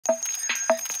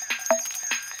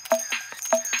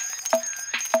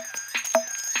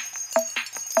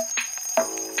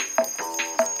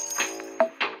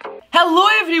Hello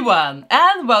everyone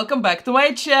and welcome back to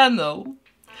my channel.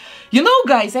 You know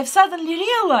guys, I've suddenly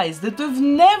realized that we've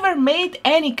never made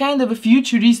any kind of a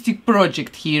futuristic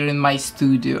project here in my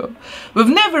studio. We've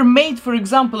never made, for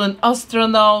example, an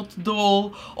astronaut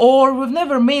doll, or we've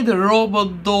never made a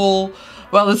robot doll.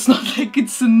 Well, it's not like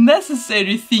it's a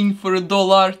necessary thing for a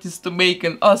doll artist to make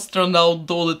an astronaut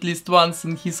doll at least once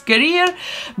in his career.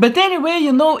 But anyway,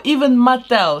 you know, even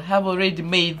Mattel have already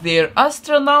made their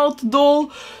astronaut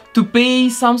doll to pay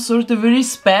some sort of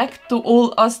respect to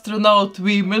all astronaut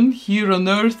women here on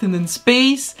Earth and in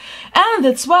space. And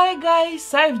that's why,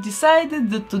 guys, I've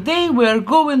decided that today we are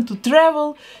going to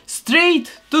travel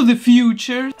straight to the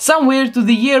future, somewhere to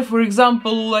the year, for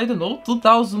example, I don't know,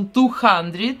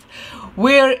 2200,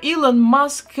 where Elon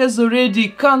Musk has already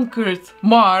conquered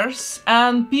Mars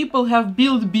and people have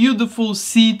built beautiful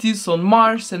cities on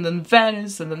Mars and on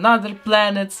Venus and on other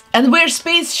planets, and where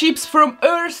spaceships from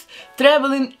Earth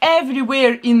traveling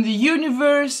everywhere in the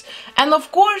universe, and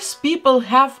of course people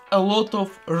have a lot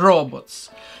of robots.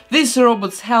 These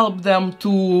robots help them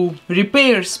to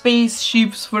repair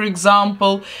spaceships, for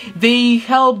example, they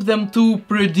help them to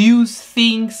produce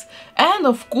things, and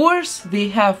of course they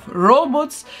have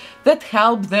robots that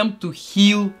help them to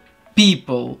heal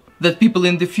people, that people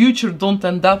in the future don't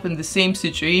end up in the same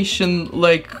situation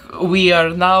like we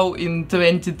are now in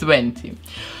 2020.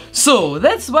 So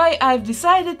that's why I've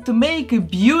decided to make a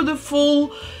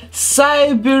beautiful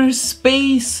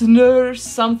cyberspace nurse,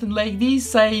 something like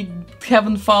this. I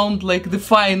haven't found like the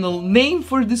final name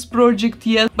for this project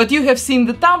yet, but you have seen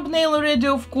the thumbnail already,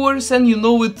 of course, and you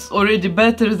know it already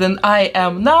better than I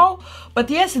am now. But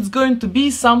yes, it's going to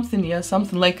be something, yeah,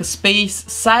 something like a space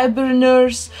cyber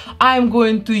nurse. I'm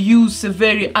going to use a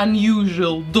very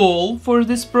unusual doll for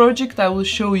this project. I will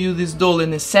show you this doll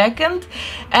in a second.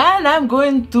 And I'm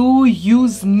going to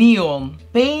use neon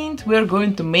paint. We're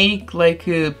going to make like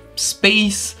a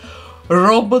space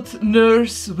robot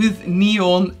nurse with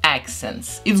neon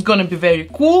accents. It's gonna be very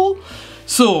cool.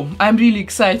 So, I'm really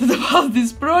excited about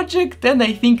this project and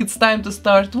I think it's time to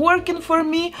start working for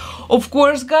me. Of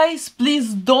course, guys,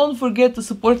 please don't forget to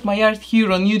support my art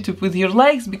here on YouTube with your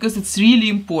likes, because it's really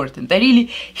important. I really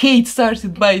hate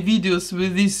starting my videos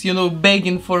with this, you know,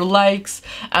 begging for likes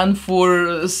and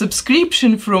for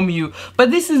subscription from you.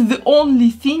 But this is the only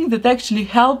thing that actually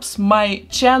helps my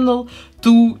channel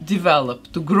to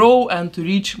develop, to grow and to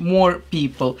reach more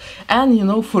people. And you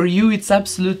know, for you it's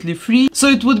absolutely free, so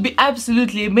it would be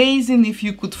absolutely amazing if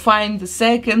you could find a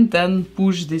second and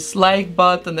push this like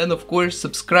button and of course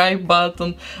subscribe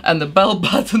button and the bell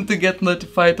button to get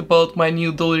notified about my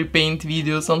new doll repaint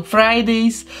videos on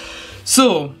Fridays.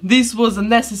 So this was a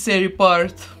necessary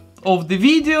part of the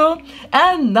video,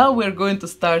 and now we're going to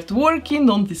start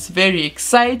working on this very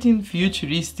exciting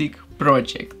futuristic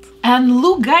project. And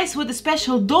look guys, what a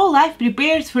special doll I've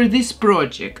prepared for this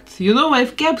project. You know,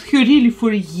 I've kept her really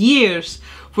for years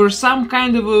for some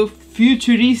kind of a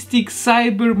futuristic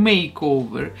cyber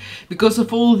makeover, because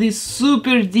of all these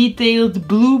super detailed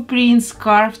blueprints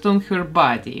carved on her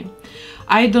body.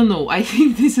 I don't know, I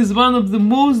think this is one of the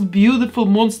most beautiful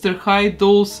Monster High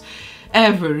dolls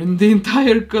ever in the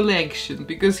entire collection,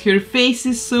 because her face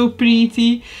is so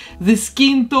pretty, the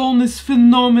skin tone is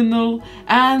phenomenal,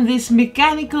 and these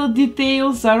mechanical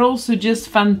details are also just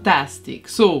fantastic.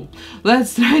 So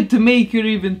let's try to make her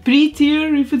even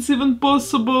prettier if it's even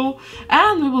possible,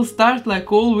 and we will start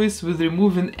like always with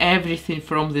removing everything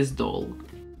from this doll.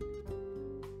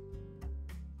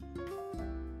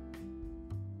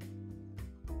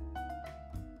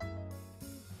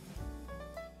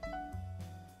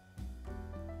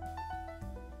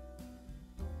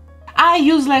 I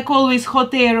use like always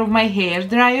hot air of my hair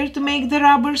dryer to make the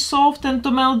rubber soft and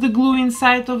to melt the glue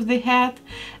inside of the head,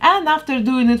 and after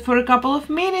doing it for a couple of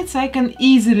minutes I can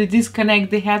easily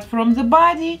disconnect the head from the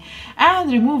body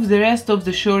and remove the rest of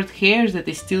the short hair that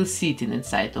is still sitting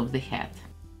inside of the head.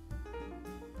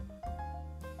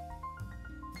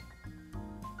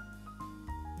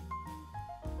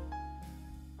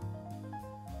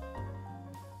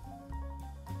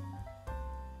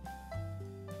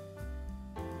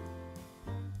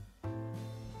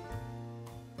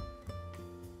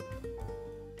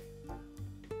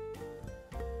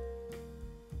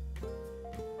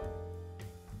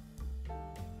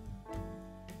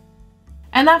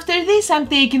 And after this I'm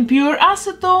taking pure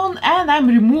acetone and I'm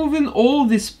removing all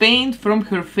this paint from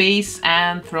her face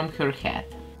and from her head.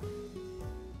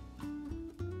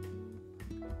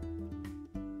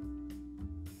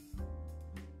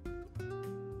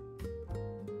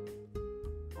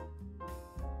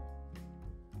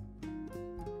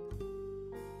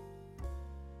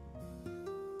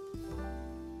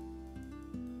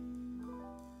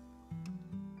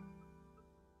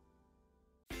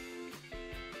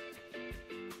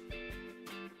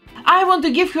 I want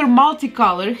to give her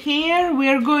multicolor hair. We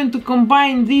are going to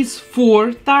combine these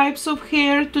 4 types of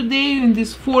hair today in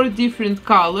these 4 different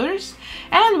colors,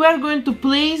 and we are going to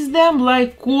place them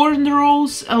like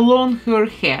cornrows along her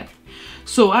head.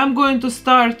 So I'm going to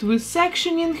start with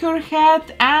sectioning her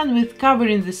head and with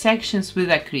covering the sections with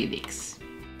acrylics.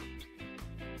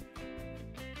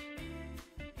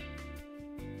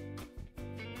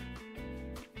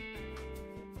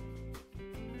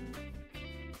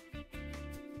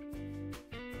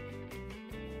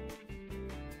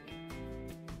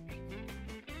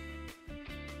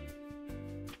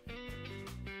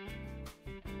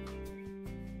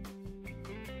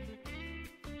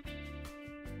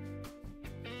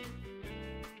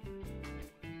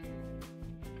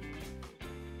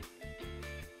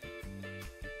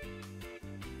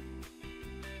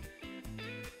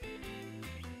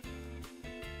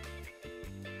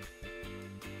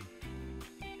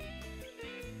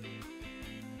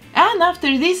 And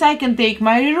after this I can take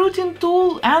my rerouting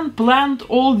tool and plant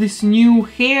all these new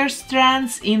hair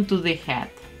strands into the head.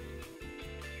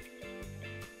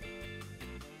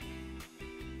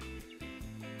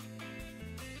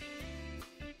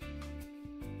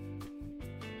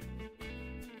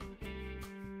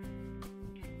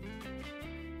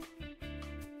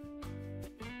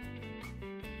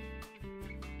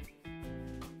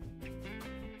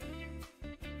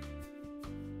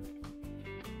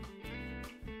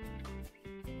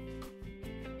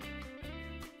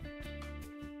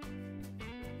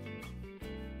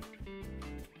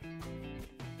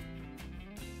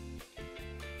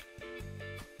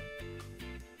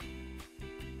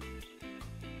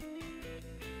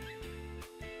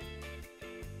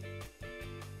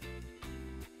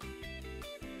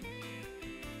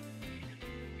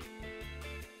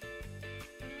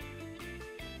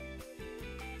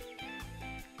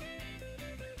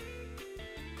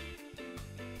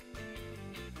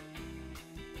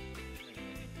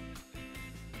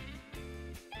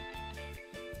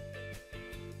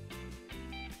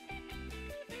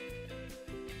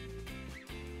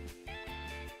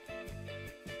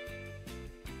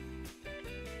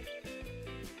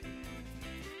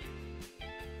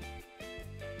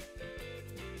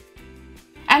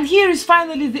 And here is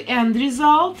finally the end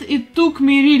result. It took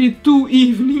me really 2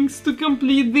 evenings to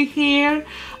complete the hair.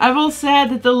 I've also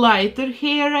added a lighter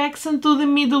hair accent to the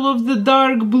middle of the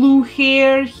dark blue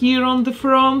hair here on the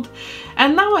front,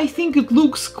 and now I think it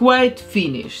looks quite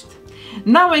finished.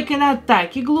 Now I can add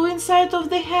tacky glue inside of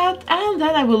the head, and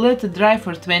then I will let it dry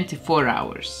for 24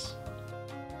 hours.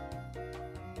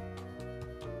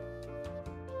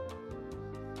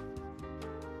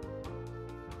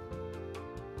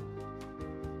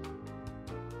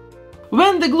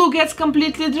 When the glue gets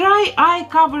completely dry, I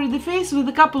cover the face with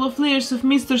a couple of layers of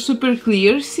Mr. Super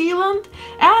Clear sealant,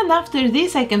 and after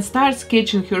this I can start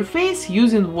sketching her face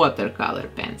using watercolor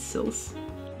pencils.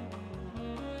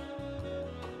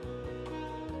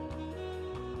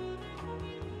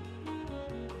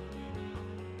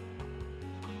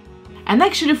 And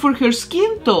actually for her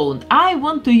skin tone, I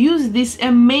want to use these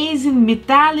amazing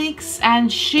metallics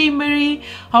and shimmery,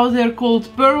 how they're called,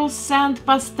 pearl sand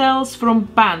pastels from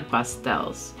Pan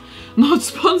Pastels. Not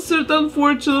sponsored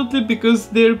unfortunately, because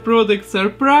their products are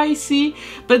pricey,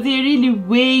 but they're really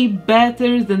way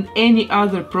better than any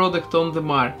other product on the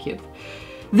market.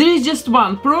 There is just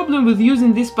one problem with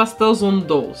using these pastels on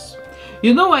dolls.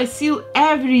 You know, I seal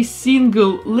every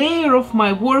single layer of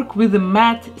my work with a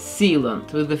matte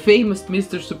sealant, with the famous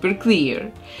Mr. Super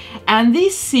Clear. And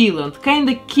this sealant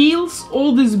kinda kills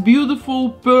all this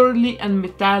beautiful pearly and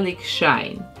metallic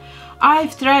shine.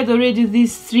 I've tried already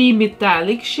these 3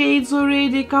 metallic shades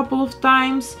already a couple of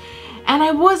times, and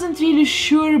I wasn't really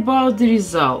sure about the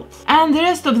result. And the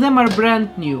rest of them are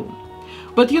brand new.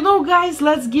 But you know guys,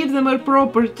 let's give them a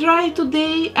proper try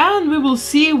today and we will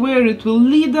see where it will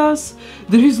lead us.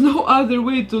 There is no other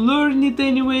way to learn it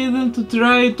anyway than to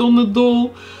try it on a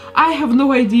doll. I have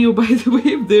no idea, by the way,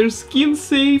 if they're skin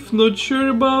safe, not sure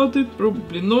about it,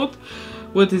 probably not.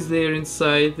 What is there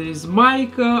inside? There is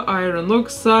mica, iron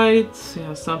oxide,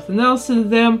 yeah, something else in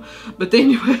them. But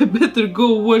anyway, I better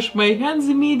go wash my hands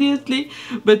immediately.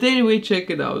 But anyway, check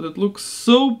it out. It looks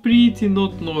so pretty,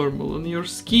 not normal. On your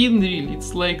skin, really,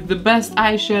 it's like the best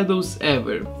eyeshadows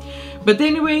ever. But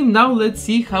anyway, now let's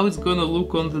see how it's gonna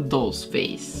look on the doll's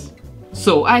face.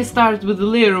 So I start with a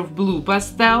layer of blue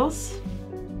pastels.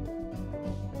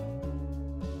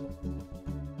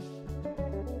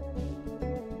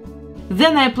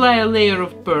 Then I apply a layer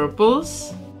of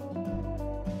purples.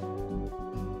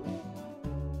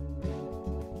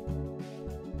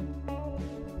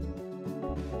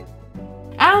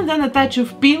 And then a touch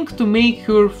of pink to make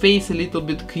her face a little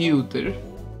bit cuter.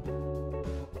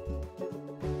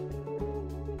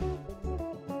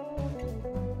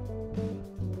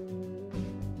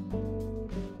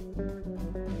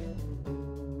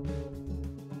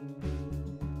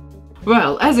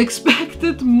 Well, as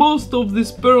expected, most of this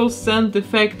pearl scent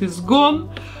effect is gone,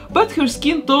 but her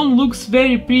skin tone looks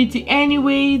very pretty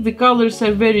anyway. The colors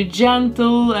are very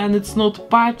gentle and it's not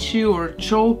patchy or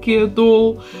chalky at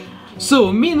all.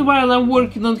 So, meanwhile I'm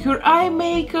working on her eye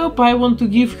makeup. I want to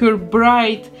give her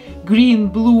bright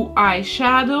green-blue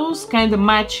eyeshadows, kinda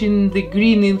matching the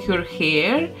green in her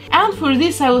hair. And for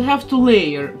this I will have to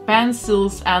layer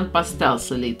pencils and pastels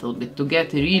a little bit to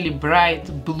get a really bright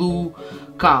blue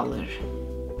color.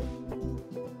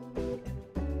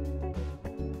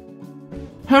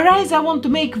 Her eyes I want to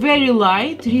make very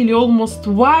light, really almost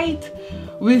white,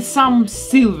 with some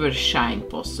silver shine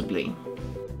possibly.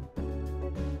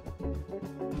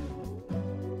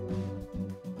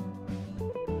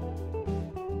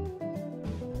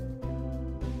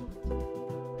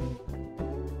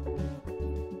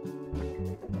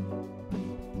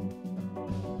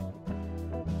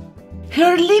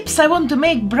 Her lips I want to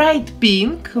make bright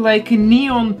pink, like a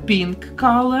neon pink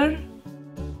color.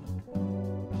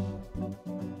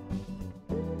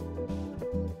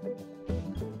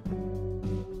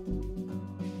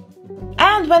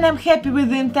 And when I'm happy with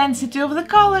the intensity of the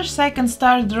colors, I can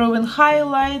start drawing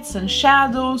highlights and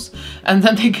shadows, and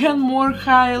then again more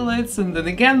highlights, and then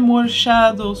again more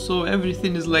shadows, so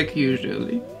everything is like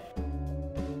usually.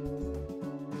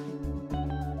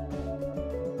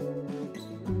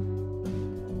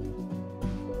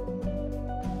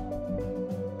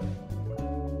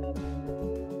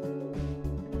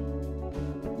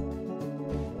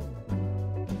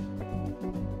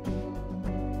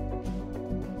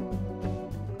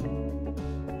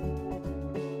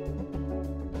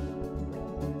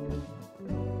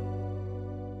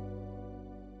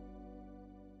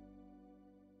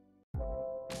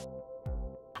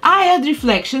 I add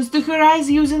reflections to her eyes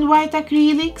using white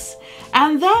acrylics,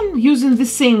 and then using the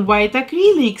same white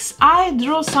acrylics I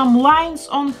draw some lines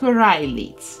on her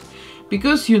eyelids.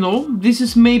 Because, you know, this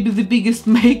is maybe the biggest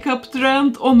makeup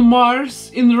trend on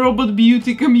Mars in robot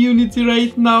beauty community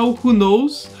right now, who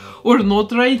knows? Or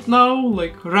not right now,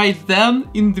 like right then,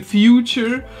 in the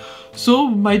future. So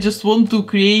I just want to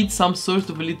create some sort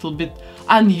of a little bit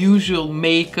unusual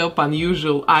makeup,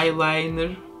 unusual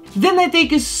eyeliner. Then I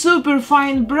take a super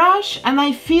fine brush and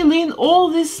I fill in all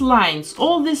these lines,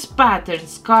 all these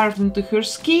patterns carved into her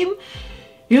skin.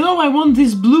 You know, I want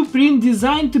this blueprint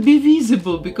design to be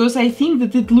visible because I think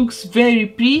that it looks very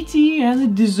pretty and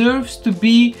it deserves to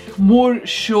be more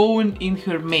shown in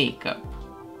her makeup.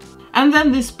 And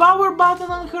then this power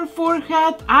button on her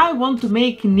forehead, I want to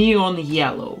make neon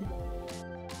yellow.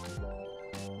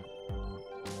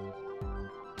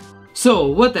 So,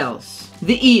 what else?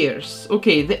 The ears.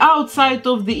 Okay, the outside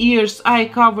of the ears I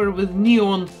cover with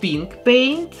neon pink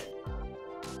paint.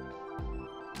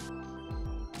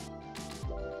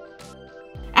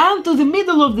 And to the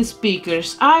middle of the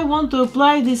speakers I want to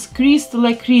apply this crystal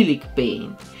acrylic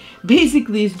paint.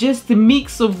 Basically it's just a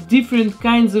mix of different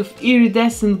kinds of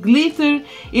iridescent glitter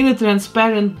in a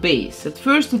transparent base. At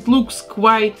first it looks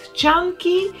quite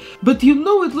chunky, but you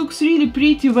know it looks really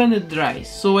pretty when it dries,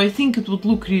 so I think it would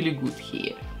look really good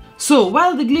here. So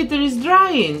while the glitter is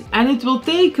drying, and it will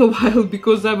take a while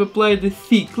because I've applied a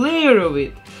thick layer of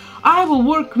it, I will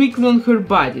work quickly on her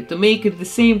body to make it the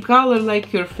same color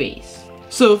like her face.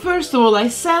 So first of all I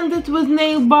sand it with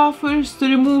nail buffers to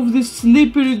remove this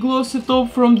slippery glossy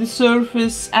top from the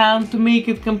surface and to make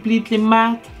it completely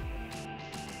matte.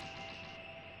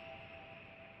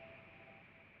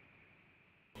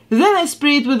 Then I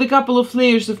spray it with a couple of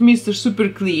layers of Mr. Super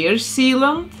Clear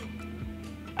sealant.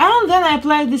 And then I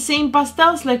apply the same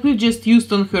pastels like we've just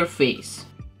used on her face.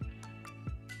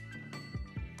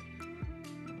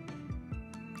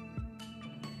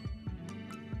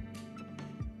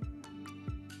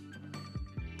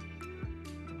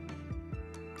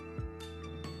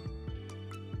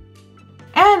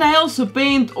 And I also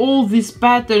paint all these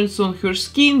patterns on her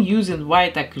skin using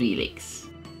white acrylics.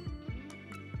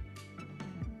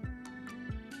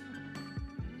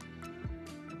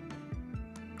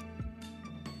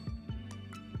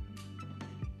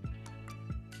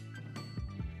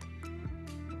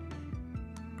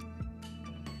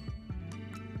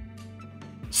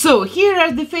 So here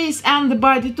are the face and the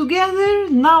body together.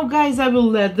 Now guys, I will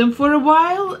let them for a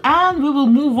while and we will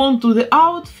move on to the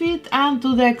outfit and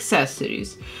to the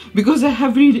accessories, because I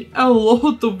have really a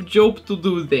lot of job to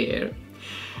do there.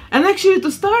 And actually,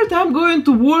 to start, I'm going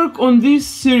to work on these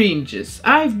syringes.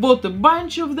 I've bought a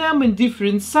bunch of them in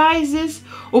different sizes.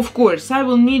 Of course, I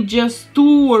will need just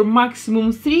 2 or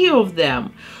maximum 3 of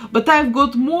them. But I've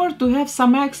got more to have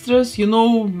some extras, you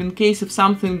know, in case if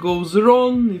something goes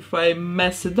wrong, if I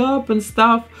mess it up and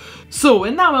stuff. So,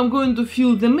 and now I'm going to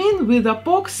fill them in with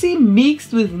epoxy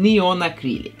mixed with neon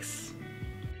acrylics.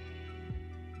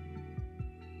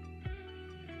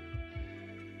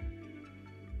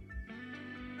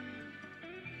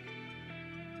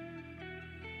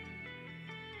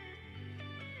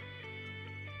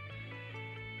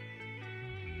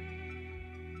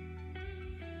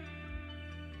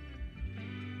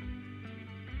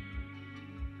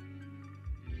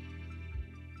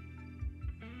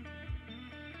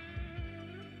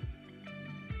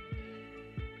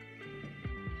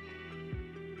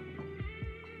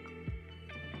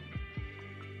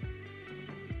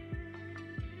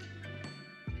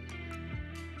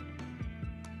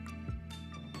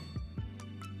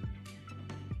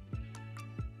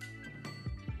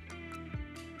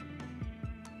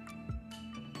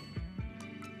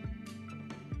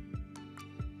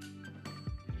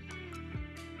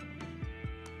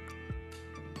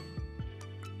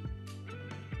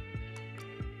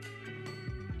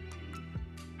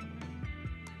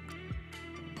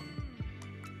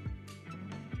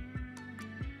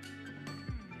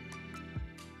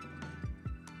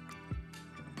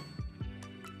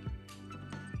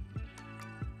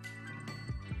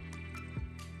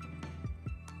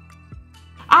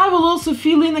 I will also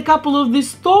fill in a couple of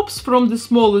these tops from the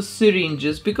smallest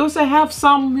syringes, because I have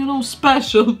some, you know,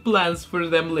 special plans for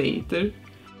them later.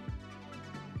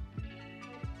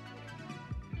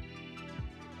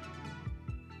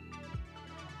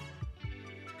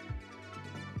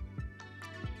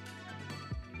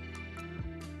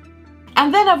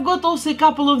 And then I've got also a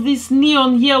couple of these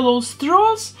neon yellow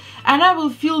straws, and I will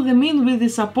fill them in with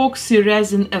this epoxy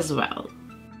resin as well.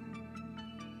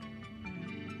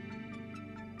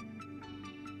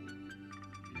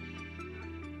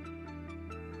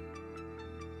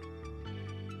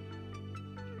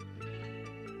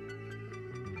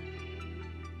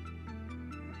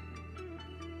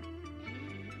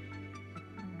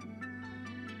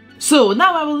 So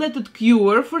now I will let it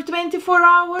cure for 24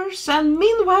 hours, and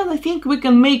meanwhile I think we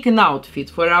can make an outfit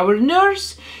for our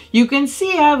nurse. You can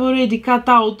see I've already cut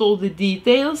out all the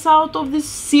details out of this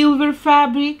silver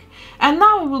fabric, and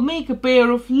now I will make a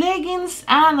pair of leggings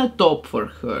and a top for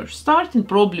her, starting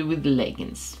probably with the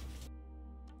leggings.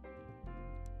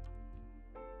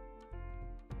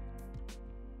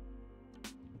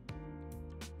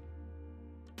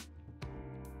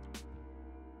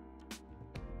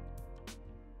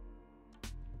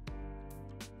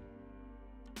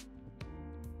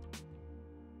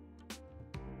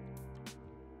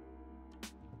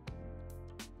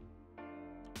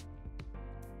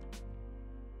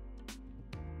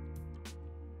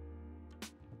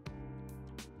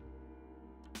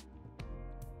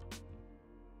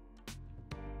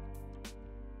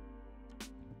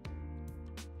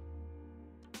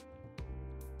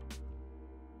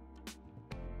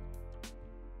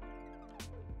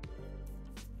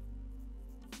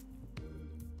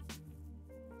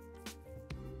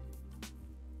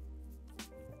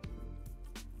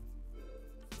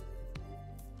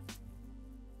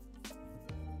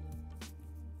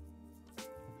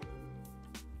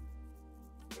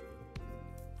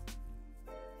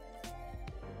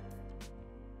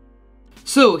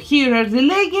 So here are the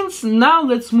leggings, now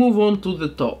let's move on to the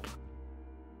top.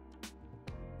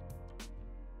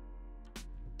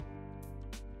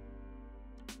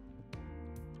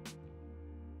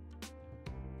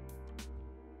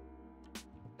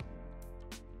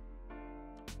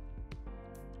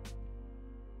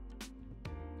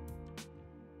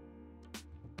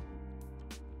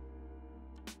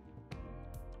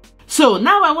 So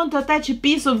now I want to attach a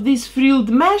piece of this frilled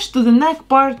mesh to the neck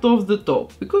part of the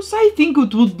top, because I think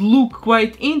it would look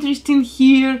quite interesting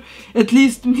here. At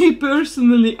least me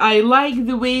personally, I like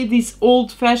the way these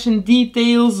old-fashioned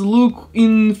details look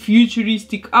in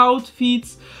futuristic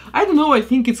outfits. I don't know, I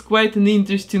think it's quite an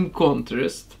interesting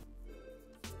contrast.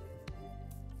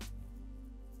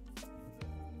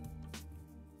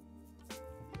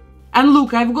 And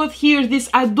look, I've got here these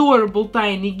adorable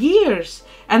tiny gears,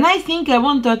 and I think I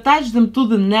want to attach them to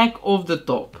the neck of the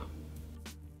top.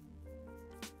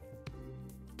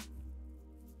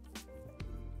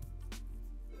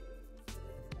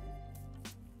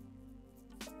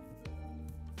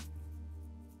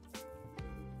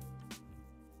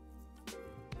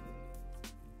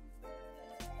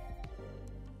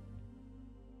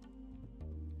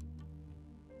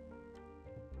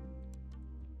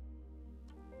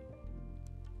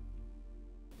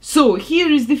 So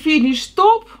here is the finished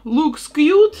top, looks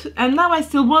cute, and now I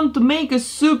still want to make a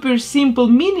super simple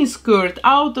mini skirt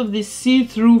out of this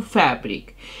see-through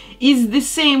fabric. It's the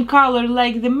same color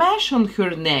like the mesh on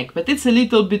her neck, but it's a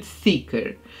little bit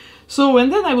thicker. So,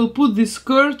 and then I will put this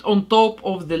skirt on top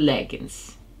of the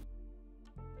leggings.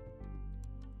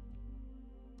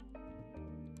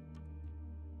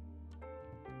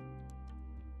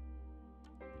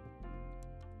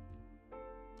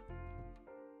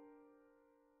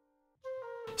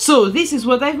 So this is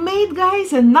what I've made,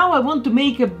 guys, and now I want to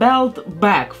make a belt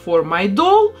bag for my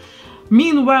doll.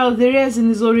 Meanwhile, the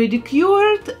resin is already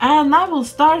cured, and I will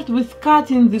start with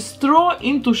cutting the straw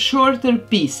into shorter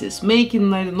pieces,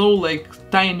 making, I don't know, like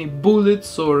tiny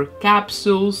bullets or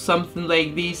capsules, something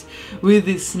like this, with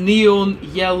this neon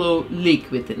yellow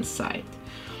liquid inside.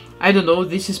 I don't know,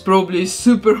 this is probably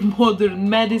super modern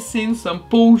medicine, some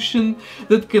potion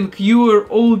that can cure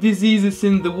all diseases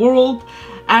in the world.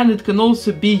 And it can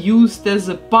also be used as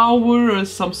a power,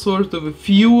 as some sort of a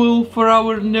fuel for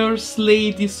our nurse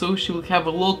lady, so she will have a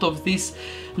lot of these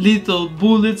little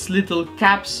bullets, little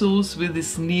capsules with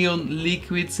these neon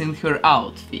liquids in her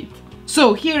outfit.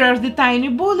 So here are the tiny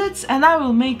bullets, and I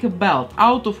will make a belt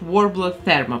out of Warbler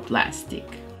thermoplastic.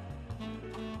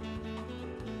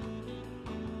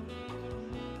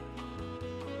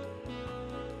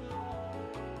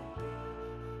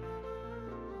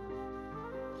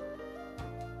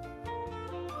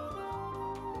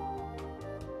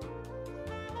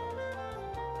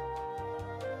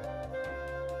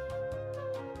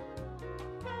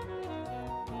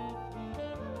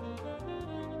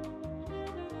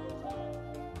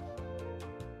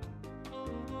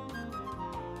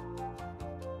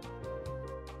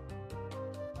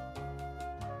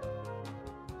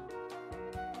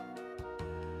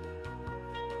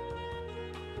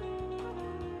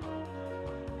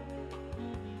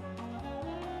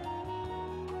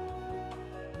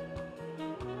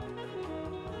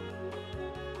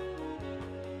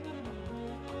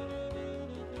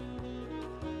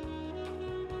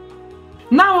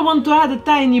 Now I want to add a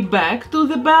tiny bag to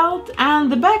the belt, and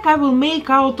the bag I will make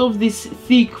out of this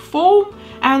thick foam,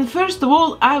 and first of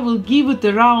all I will give it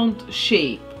a round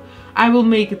shape. I will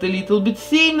make it a little bit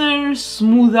thinner,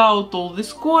 smooth out all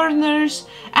these corners,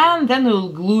 and then I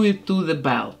will glue it to the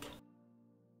belt.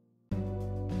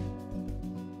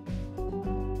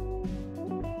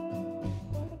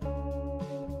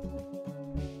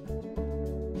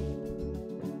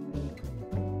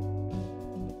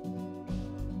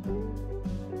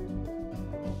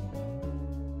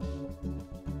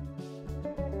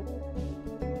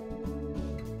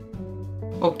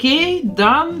 Okay,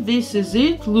 done, this is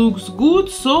it, looks good,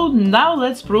 so now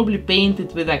let's probably paint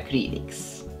it with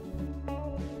acrylics.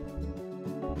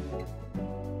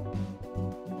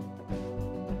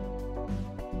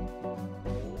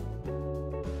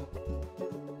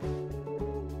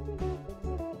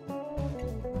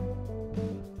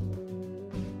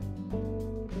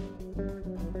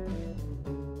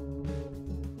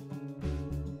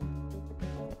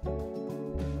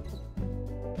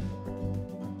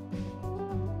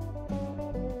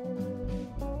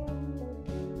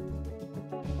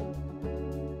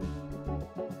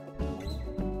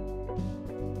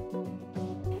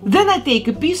 Then I take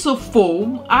a piece of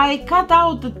foam, I cut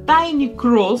out a tiny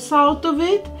cross out of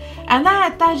it, and I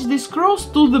attach this cross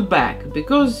to the back,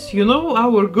 because, you know,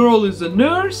 our girl is a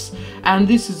nurse, and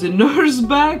this is a nurse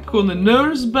bag on a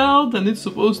nurse belt, and it's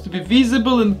supposed to be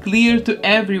visible and clear to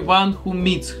everyone who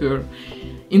meets her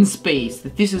in space,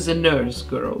 that this is a nurse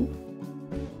girl.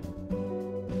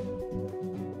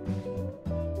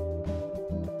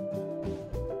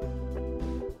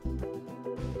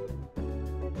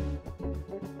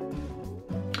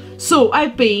 So I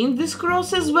paint this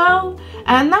cross as well,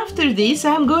 and after this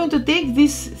I'm going to take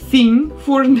this thing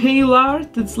for nail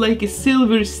art, it's like a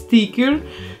silver sticker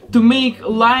to make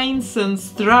lines and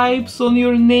stripes on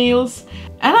your nails,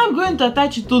 and I'm going to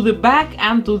attach it to the back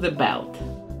and to the belt.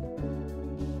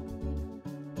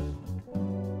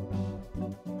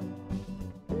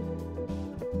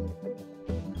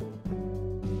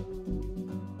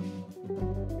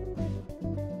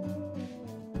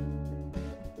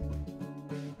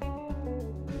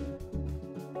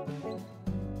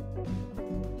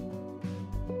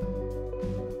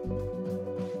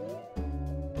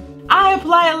 I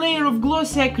apply a layer of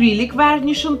glossy acrylic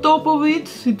varnish on top of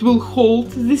it, it will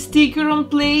hold the sticker on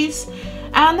place,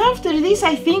 and after this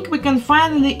I think we can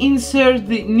finally insert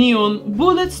the neon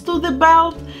bullets to the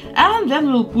belt, and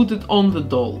then we'll put it on the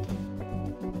doll.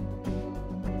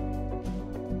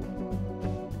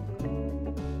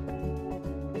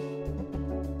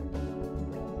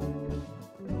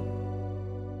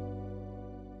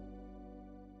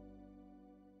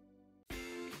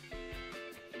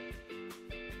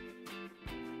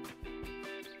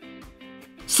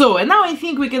 So, and now I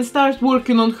think we can start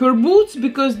working on her boots,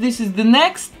 because this is the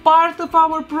next part of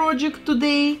our project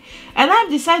today. And I've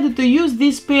decided to use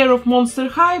this pair of Monster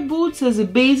High boots as a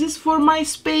basis for my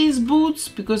space boots,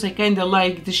 because I kinda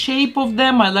like the shape of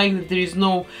them. I like that there is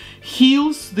no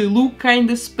heels, they look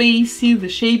kinda spacey, the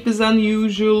shape is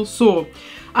unusual. So,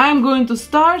 I'm going to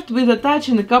start with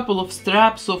attaching a couple of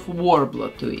straps of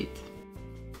Warbler to it.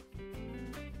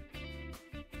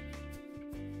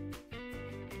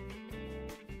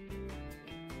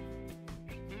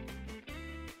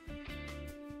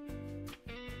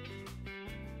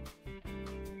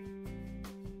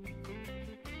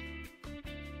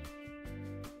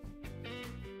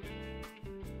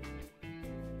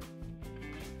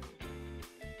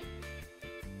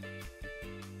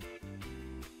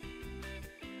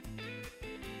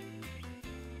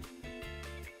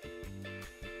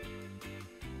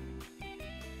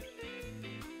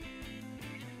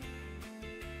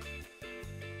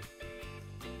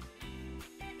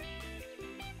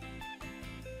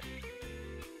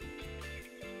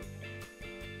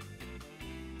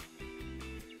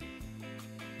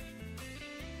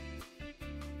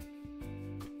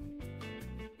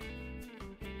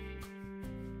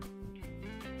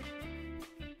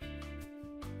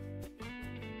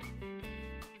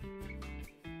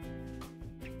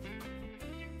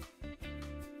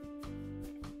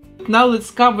 Now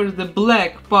let's cover the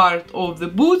black part of the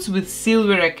boots with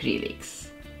silver acrylics.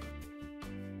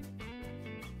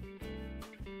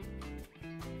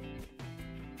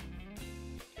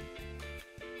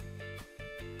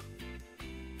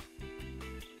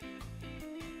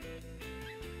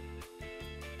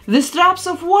 The straps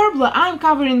of Warbler I'm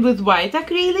covering with white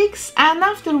acrylics, and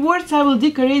afterwards I will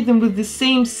decorate them with the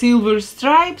same silver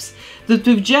stripes that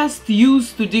we've just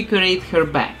used to decorate her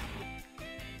back.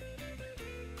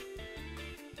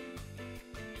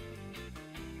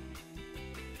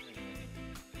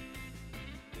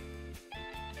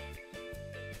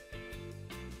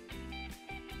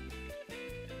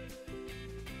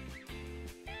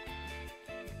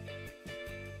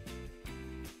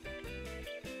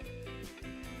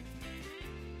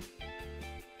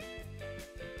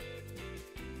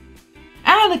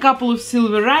 And a couple of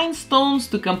silver rhinestones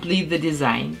to complete the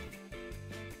design.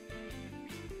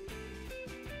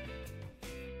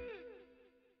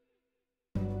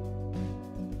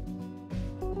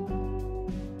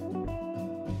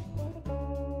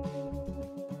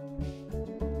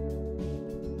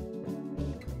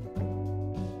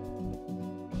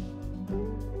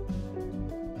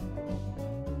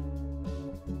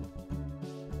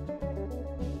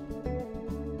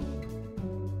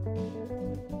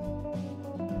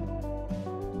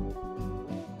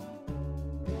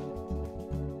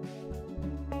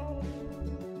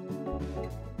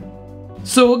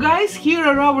 So guys, here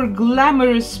are our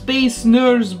glamorous space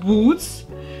nurse boots.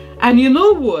 And you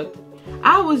know what?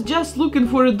 I was just looking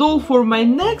for a doll for my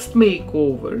next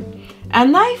makeover,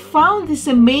 and I found this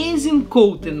amazing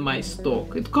coat in my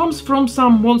stock. It comes from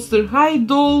some Monster High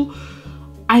doll.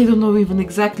 I don't know even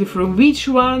exactly from which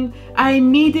one. I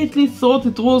immediately thought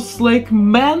it was like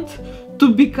meant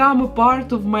to become a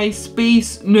part of my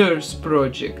space nurse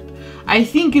project. I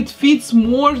think it fits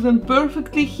more than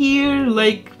perfectly here,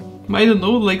 like, I don't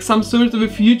know, like some sort of a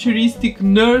futuristic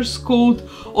nurse coat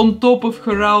on top of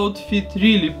her outfit.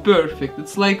 Really perfect.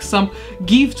 It's like some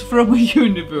gift from a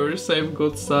universe I've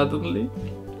got suddenly.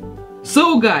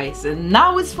 So guys, and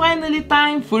now it's finally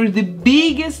time for the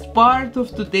biggest part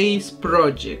of today's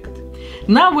project.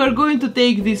 Now we're going to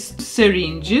take these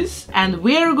syringes and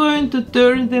we're going to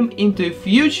turn them into a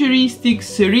futuristic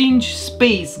syringe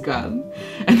space gun.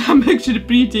 And I'm actually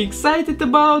pretty excited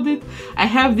about it. I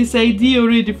have this idea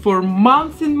already for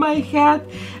months in my head,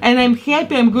 and I'm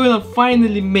happy I'm gonna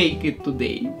finally make it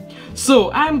today.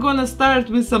 So I'm gonna start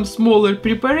with some smaller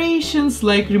preparations,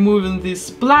 like removing this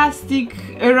plastic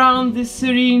around the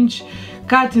syringe,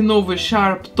 cutting off a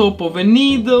sharp top of a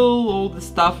needle, all the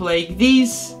stuff like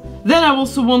this. Then I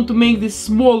also want to make this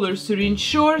smaller syringe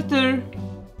shorter.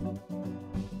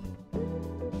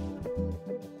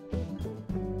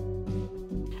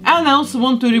 And I also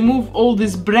want to remove all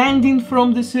this branding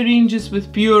from the syringes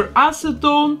with pure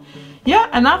acetone. Yeah,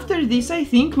 and after this I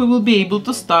think we will be able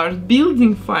to start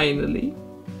building finally.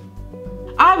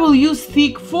 I will use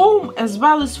thick foam as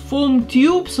well as foam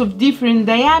tubes of different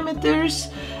diameters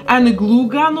and a glue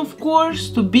gun, of course,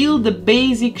 to build the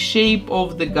basic shape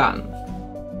of the gun.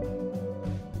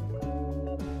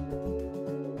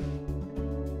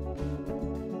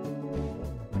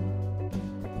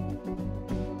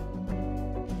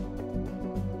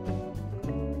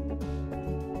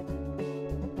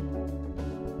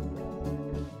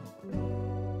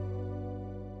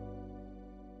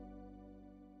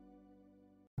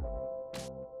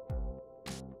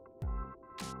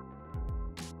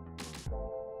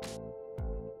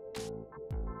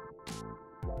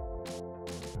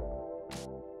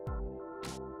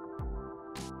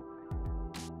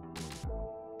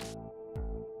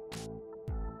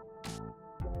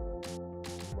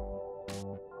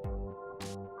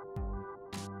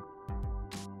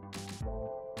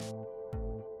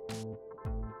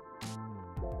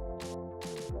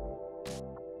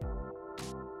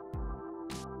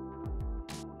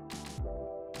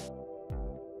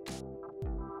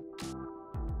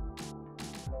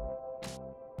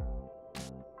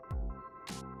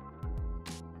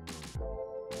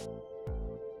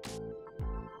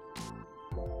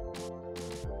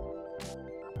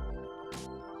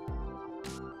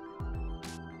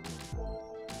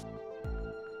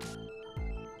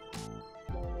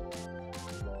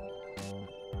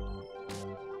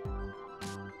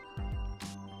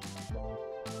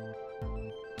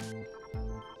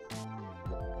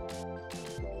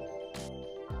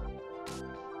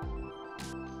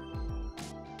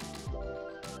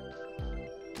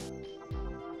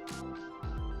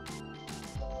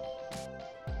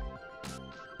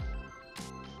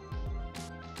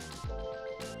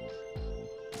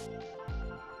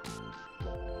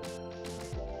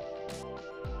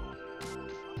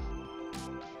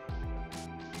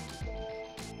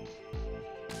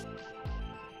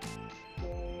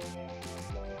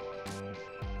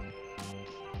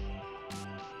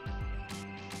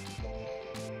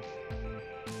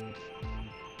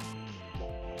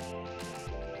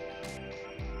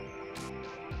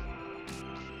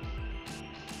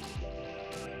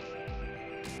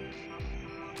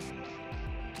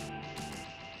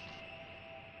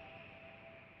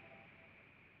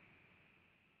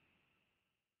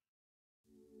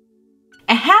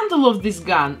 A handle of this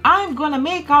gun I'm gonna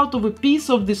make out of a piece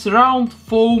of this round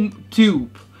foam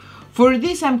tube. For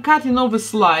this I'm cutting off a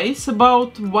slice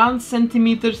about 1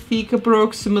 centimeter thick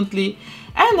approximately,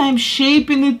 and I'm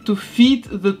shaping it to fit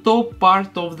the top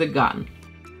part of the gun.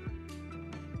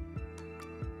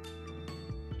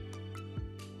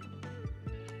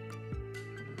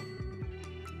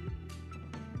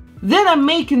 Then I'm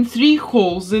making 3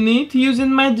 holes in it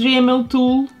using my Dremel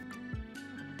tool.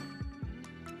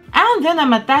 And then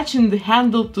I'm attaching the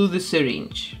handle to the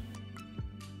syringe.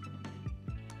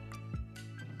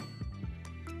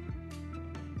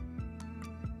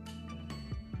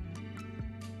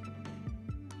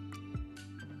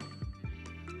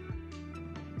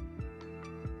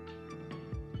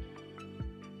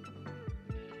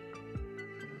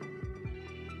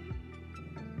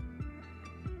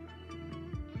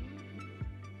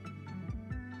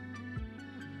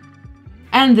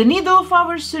 And the needle of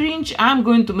our syringe I'm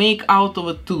going to make out of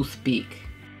a toothpick.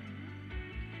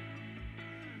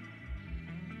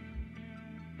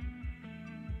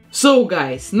 So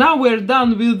guys, now we're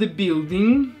done with the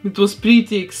building. It was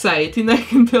pretty exciting, I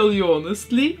can tell you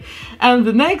honestly. And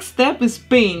the next step is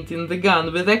painting the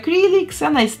gun with acrylics,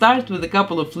 and I start with a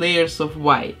couple of layers of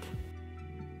white.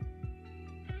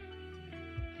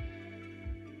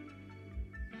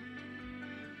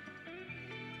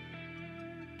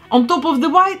 On top of the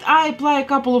white I apply a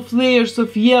couple of layers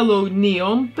of yellow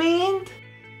neon paint.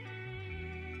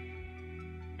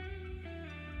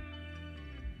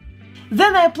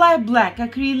 Then I apply black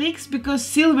acrylics because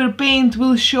silver paint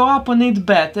will show up on it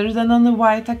better than on the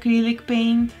white acrylic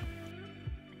paint.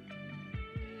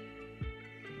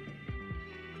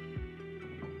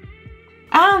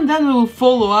 And then we will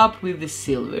follow up with the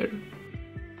silver.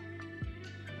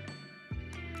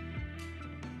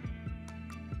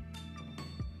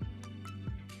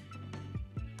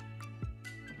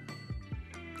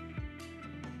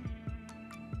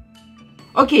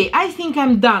 Okay, I think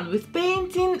I'm done with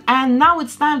painting, and now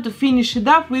it's time to finish it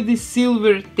up with this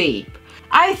silver tape.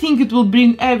 I think it will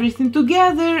bring everything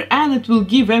together and it will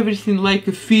give everything like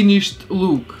a finished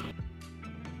look.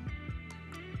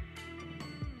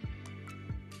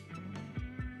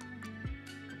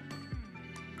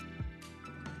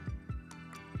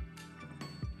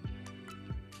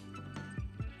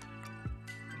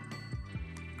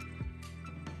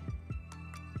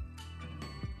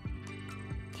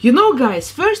 You know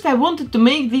guys, first I wanted to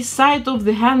make this side of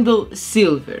the handle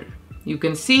silver. You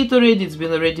can see it already, it's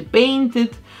been already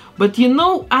painted. But you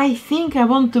know, I think I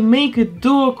want to make it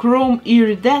duochrome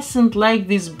iridescent like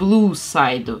this blue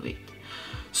side of it.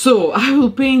 So I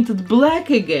will paint it black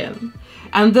again.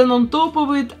 And then on top of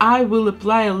it I will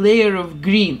apply a layer of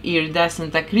green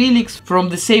iridescent acrylics from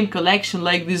the same collection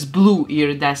like this blue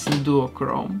iridescent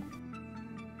duochrome.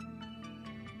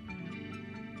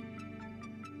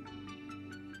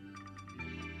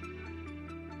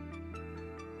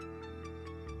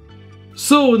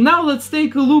 So now let's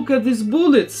take a look at these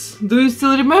bullets. Do you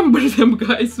still remember them,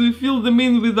 guys? We filled them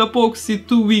in with epoxy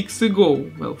 2 weeks ago.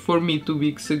 Well, for me 2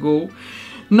 weeks ago.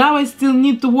 Now I still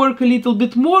need to work a little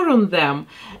bit more on them.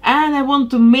 And I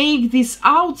want to make this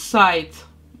outside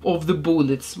of the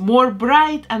bullets more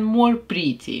bright and more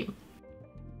pretty.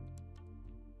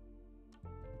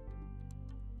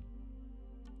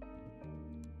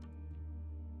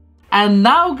 And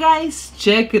now guys,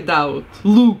 check it out.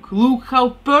 Look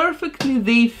how perfectly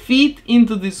they fit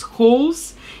into these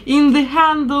holes in the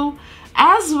handle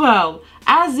as well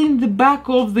as in the back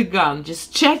of the gun.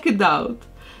 Just check it out.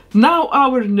 Now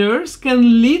our nurse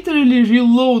can literally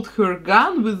reload her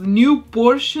gun with new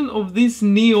portion of these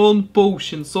neon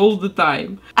potions all the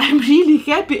time. I'm really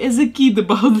happy as a kid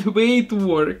about the way it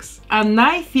works. And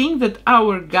I think that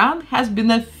our gun has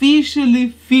been officially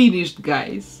finished,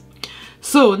 guys.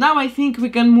 So now I think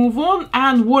we can move on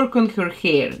and work on her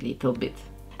hair a little bit.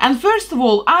 And first of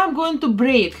all, I'm going to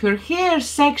braid her hair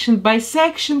section by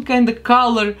section, kind of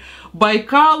color by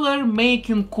color,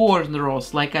 making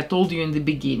cornrows like I told you in the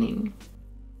beginning.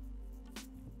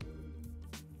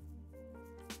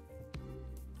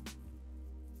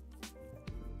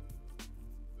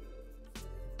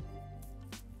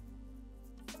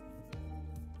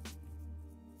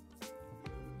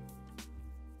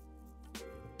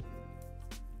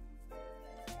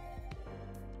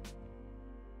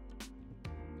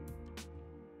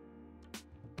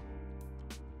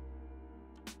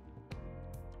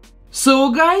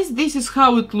 So guys, this is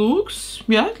how it looks.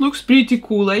 Yeah, it looks pretty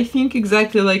cool, I think,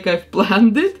 exactly like I've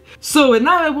planned it. So, and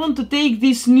now I want to take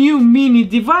this new mini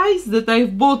device that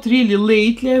I've bought really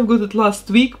lately, I've got it last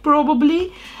week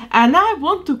probably, and I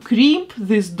want to crimp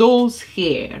this doll's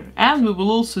hair. And we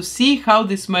will also see how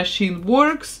this machine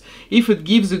works, if it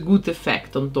gives a good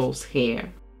effect on doll's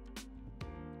hair.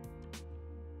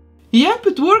 Yep,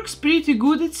 it works pretty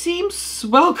good, it seems.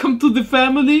 Welcome to the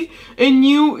family. A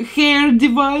new hair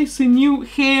device, a new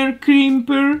hair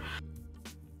crimper.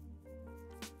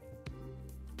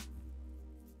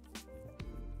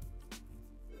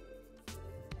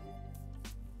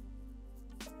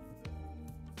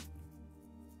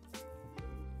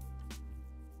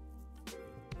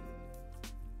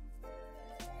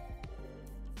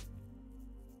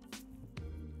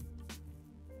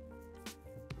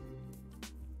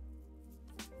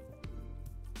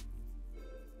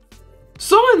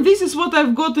 So, and this is what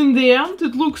I've got in the end.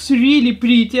 It looks really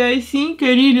pretty, I think. I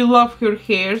really love her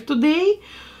hair today.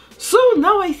 So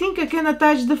now I think I can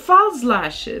attach the false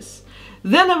lashes.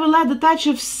 Then I will add a touch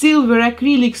of silver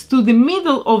acrylics to the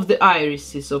middle of the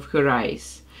irises of her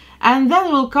eyes. And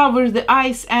then we'll cover the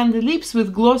eyes and the lips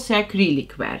with glossy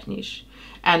acrylic varnish.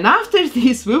 And after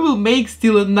this we will make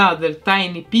still another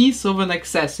tiny piece of an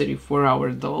accessory for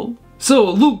our doll.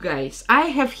 So look guys,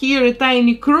 I have here a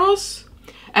tiny cross,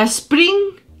 a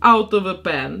spring out of a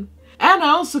pen, and I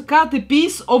also cut a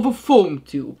piece of a foam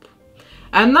tube.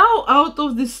 And now out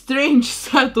of this strange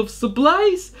set of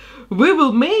supplies we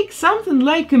will make something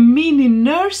like a mini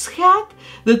nurse hat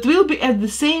that will be at the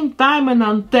same time an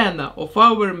antenna of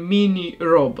our mini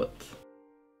robot.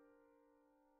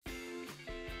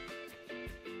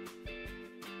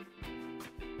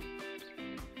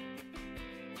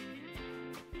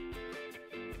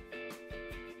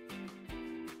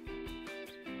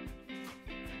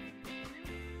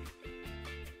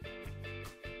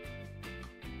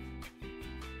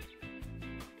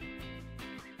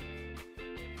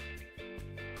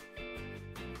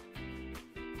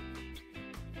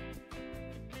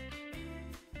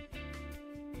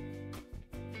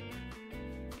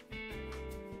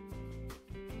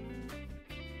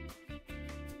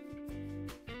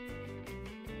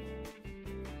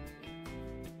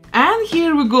 And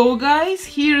here we go guys,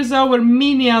 here's our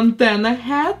mini antenna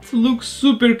hat, looks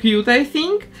super cute I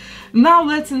think. Now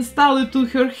let's install it to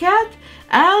her hat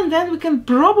and then we can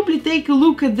probably take a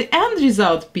look at the end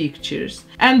result pictures.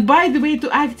 And by the way,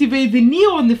 to activate the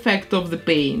neon effect of the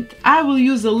paint, I will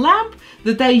use a lamp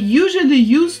that I usually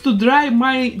use to dry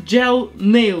my gel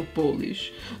nail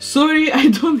polish. Sorry, I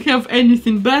don't have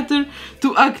anything better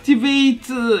to activate,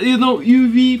 you know,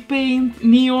 UV paint,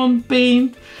 neon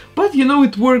paint. But you know,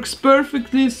 it works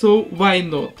perfectly, so why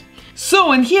not?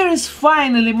 So, and here is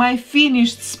finally my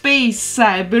finished space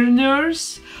cyber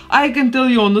nurse. I can tell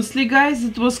you honestly guys,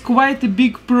 it was quite a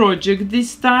big project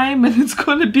this time and it's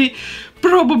gonna be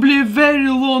probably a very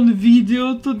long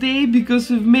video today because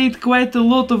we've made quite a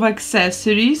lot of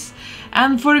accessories.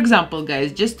 And for example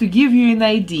guys, just to give you an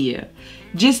idea,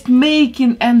 just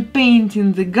making and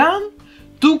painting the gun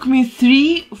took me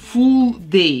 3 full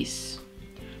days.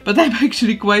 But I'm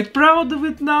actually quite proud of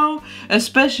it now,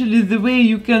 especially the way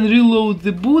you can reload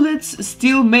the bullets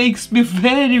still makes me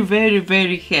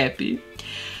very happy.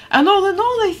 And all in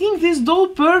all, I think this doll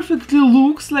perfectly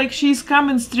looks like she's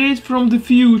coming straight from the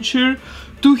future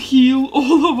to heal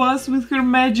all of us with her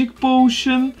magic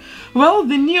potion. Well,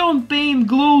 the neon paint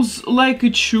glows like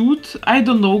it should. I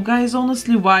don't know guys,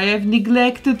 honestly, why I've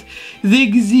neglected the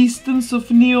existence of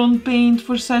neon paint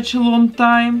for such a long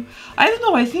time. I don't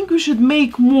know, I think we should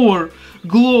make more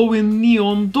glowing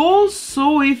neon dolls,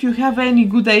 so if you have any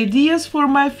good ideas for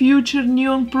my future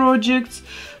neon projects,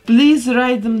 please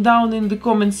write them down in the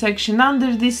comment section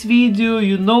under this video.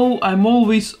 You know, I'm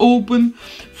always open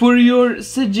for your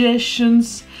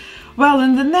suggestions. Well,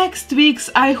 in the next weeks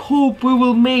I hope we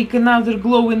will make another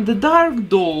glow-in-the-dark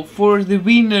doll for the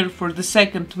winner, for the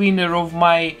second winner of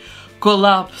my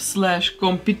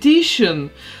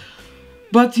collab/competition.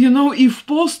 But you know, if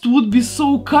Post would be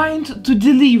so kind to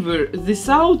deliver this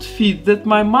outfit that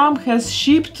my mom has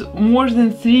shipped more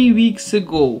than 3 weeks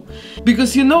ago.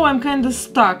 Because you know, I'm kinda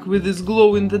stuck with this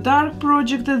glow-in-the-dark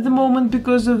project at the moment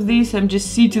because of this. I'm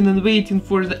just sitting and waiting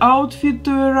for the outfit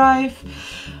to arrive.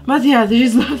 But yeah, there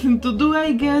is nothing to do,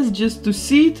 I guess, just to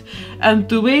sit and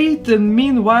to wait and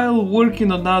meanwhile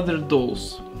working on other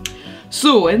dolls.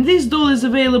 So, and this doll is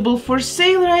available for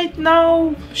sale right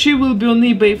now. She will be on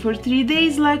eBay for 3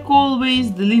 days like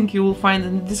always. The link you will find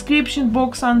in the description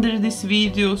box under this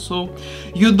video, so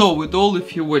you know it all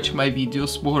if you watch my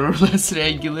videos more or less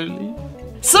regularly.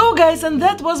 So guys, and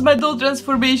that was my doll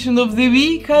transformation of the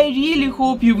week. I really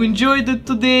hope you enjoyed it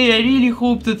today. I really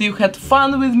hope that you had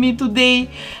fun with me today.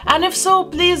 And if so,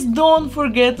 please don't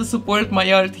forget to support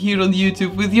my art here on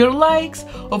YouTube with your likes.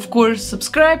 Of course,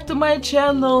 subscribe to my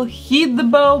channel, hit the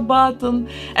bell button,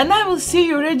 and I will see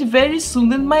you already very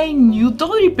soon in my new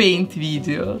doll repaint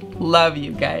video. Love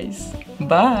you guys.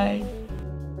 Bye.